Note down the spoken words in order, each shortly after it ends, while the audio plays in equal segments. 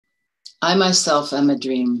I myself am a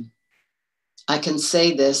dream. I can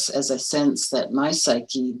say this as I sense that my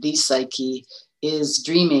psyche, the psyche, is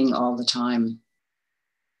dreaming all the time.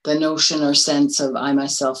 The notion or sense of I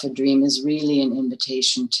myself a dream is really an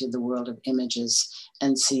invitation to the world of images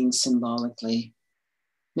and seeing symbolically.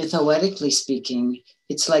 Mythoetically speaking,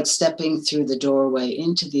 it's like stepping through the doorway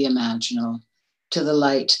into the imaginal, to the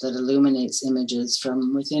light that illuminates images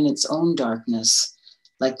from within its own darkness,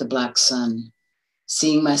 like the black sun.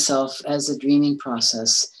 Seeing myself as a dreaming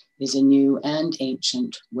process is a new and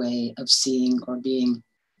ancient way of seeing or being.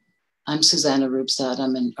 I'm Susanna Ruebsaat.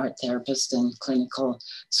 I'm an art therapist and clinical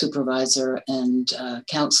supervisor and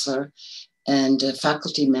counselor and a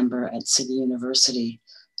faculty member at City University.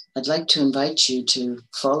 I'd like to invite you to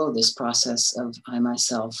follow this process of I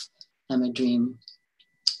myself am a dream.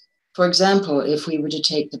 For example, if we were to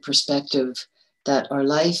take the perspective that our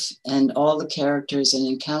life and all the characters and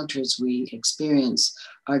encounters we experience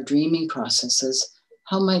are dreaming processes,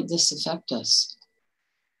 how might this affect us?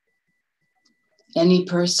 Any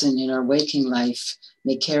person in our waking life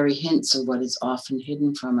may carry hints of what is often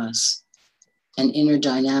hidden from us, an inner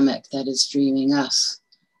dynamic that is dreaming us,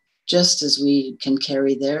 just as we can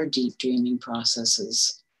carry their deep dreaming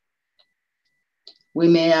processes. We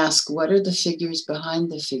may ask, what are the figures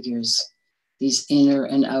behind the figures, these inner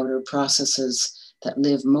and outer processes that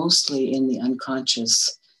live mostly in the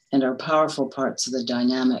unconscious and are powerful parts of the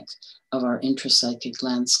dynamic of our intrapsychic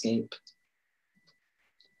landscape?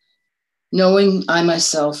 Knowing I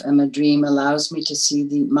myself am a dream allows me to see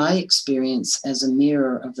my experience as a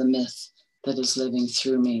mirror of the myth that is living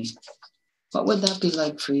through me. What would that be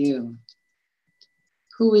like for you?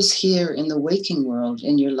 Who is here in the waking world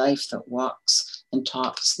in your life that walks and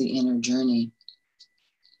talks the inner journey?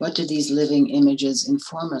 What do these living images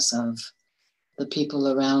inform us of? The people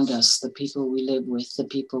around us, the people we live with, the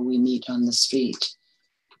people we meet on the street.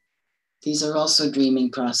 These are also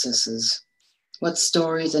dreaming processes. What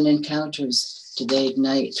stories and encounters do they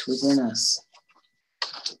ignite within us?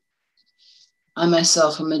 I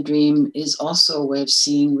myself am a dream is also a way of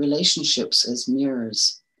seeing relationships as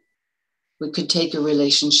mirrors. We could take a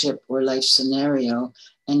relationship or life scenario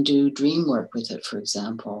and do dream work with it, for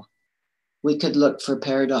example. We could look for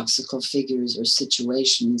paradoxical figures or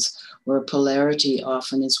situations where polarity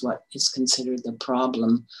often is what is considered the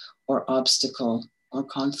problem or obstacle or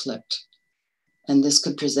conflict. And this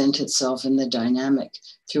could present itself in the dynamic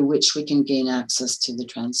through which we can gain access to the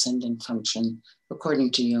transcendent function,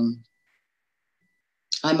 according to Jung.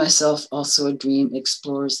 I myself, also a dream,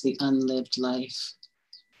 explores the unlived life.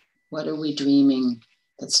 What are we dreaming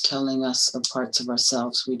that's telling us of parts of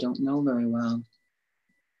ourselves we don't know very well?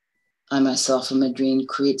 I myself am a dream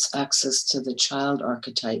creates access to the child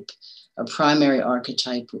archetype, a primary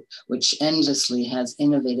archetype which endlessly has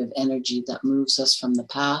innovative energy that moves us from the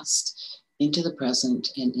past into the present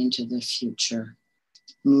and into the future,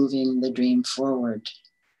 moving the dream forward.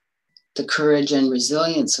 The courage and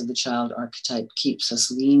resilience of the child archetype keeps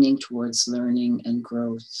us leaning towards learning and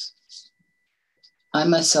growth. I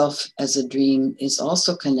myself as a dream is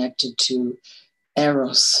also connected to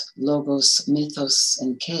eros, logos, mythos,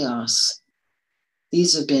 and chaos.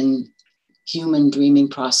 These have been human dreaming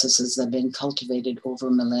processes that have been cultivated over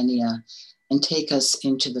millennia and take us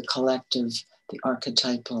into the collective, the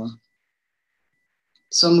archetypal.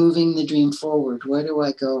 So moving the dream forward, where do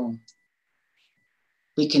I go?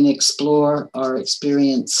 We can explore our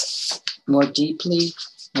experience more deeply,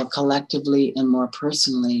 more collectively, and more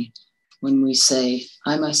personally when we say,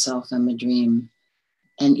 I myself am a dream,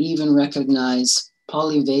 and even recognize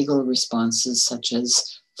polyvagal responses such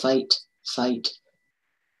as fight,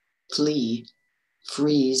 flee,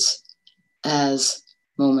 freeze as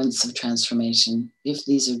moments of transformation, if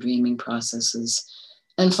these are dreaming processes.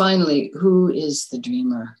 And finally, who is the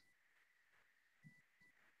dreamer?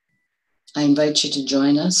 I invite you to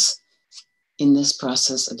join us in this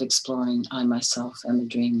process of exploring I myself am a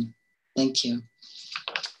dream. Thank you.